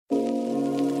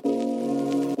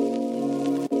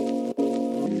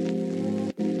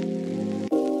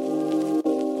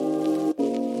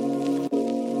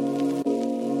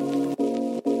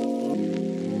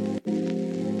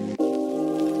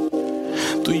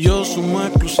yo somos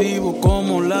exclusivos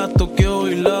como la Tokio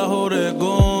y la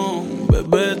Oregón.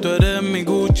 Bebé, tú eres mi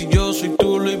Gucci, yo soy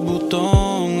tu Louis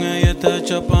Vuitton. Ella está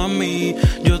hecha pa' mí,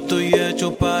 yo estoy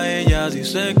hecho pa' ella.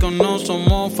 Dice que no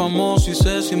somos famosos y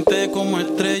se siente como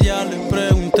estrella. Le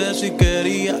pregunté si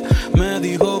quería, me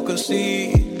dijo que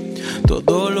sí.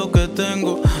 Todo lo que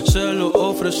tengo se lo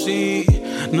ofrecí.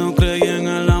 No creí en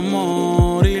el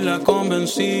amor y la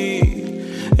convencí.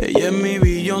 Ella es mi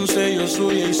Beyoncé, yo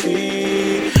soy AC.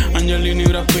 Angelina y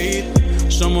Brad Pitt,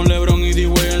 somos LeBron y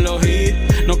D-Way en los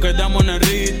hits. Nos quedamos en el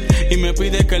rit y me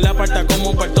pide que la parta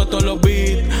como parto todos los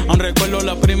beats. Aún recuerdo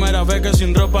la primera vez que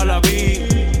sin ropa la vi.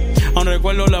 Aún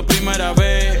recuerdo la primera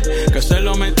vez que se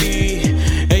lo metí.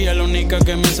 Ella es la única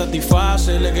que me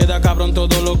satisface. Le queda cabrón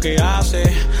todo lo que hace.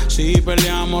 Si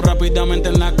peleamos rápidamente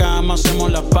en la cama,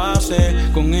 hacemos las paces.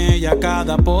 Con ella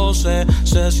cada pose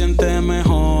se siente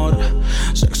mejor.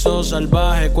 Sexo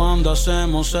salvaje cuando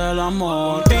hacemos el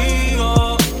amor.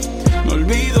 Contigo me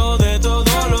olvido de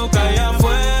todo lo que hay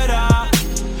afuera,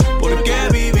 porque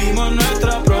vivimos en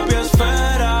nuestra propia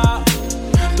esfera.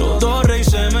 Todo rey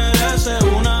se merece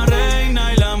una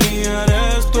reina y la mía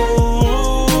eres tú.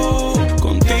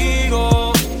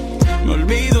 Contigo me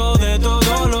olvido de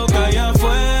todo lo que hay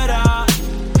afuera,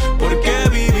 porque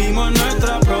vivimos en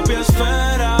nuestra propia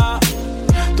esfera.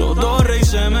 Todo rey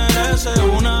se merece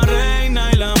una reina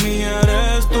y la mía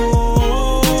eres tú.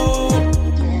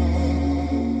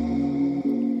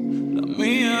 La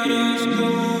mía eres tú.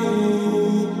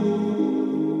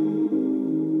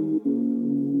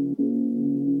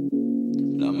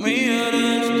 La mía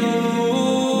eres tú.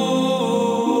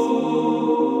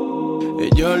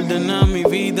 Ella ordena mi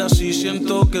vida, si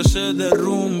siento que se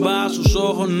derrumba. Sus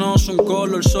ojos no son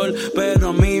color sol, pero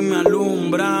a mí me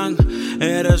alumbran.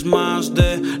 Eres más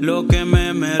de lo que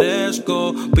me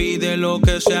merezco. Pide lo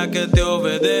que sea que te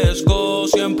obedezco.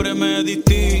 Siempre me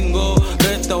distingo.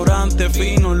 Restaurante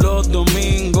fino los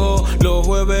domingos. Los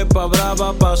jueves pa'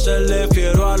 brava, pa' hacerle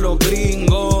fiero a los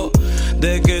gringos.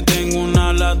 De que tengo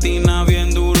una latina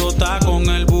bien durota, con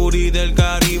el booty del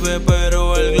Caribe,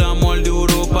 pero el glamour de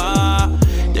Europa.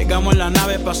 Llegamos en la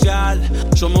nave espacial,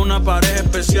 somos una pareja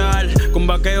especial, con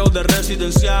vaqueos de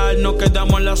residencial, nos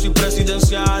quedamos en la suite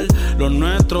presidencial. Lo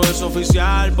nuestro es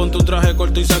oficial, pon tu traje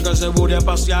corto y saca ese booty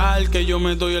espacial, que yo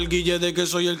me doy el guille de que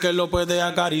soy el que lo puede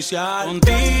acariciar.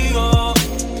 Contigo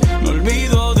me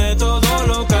olvido de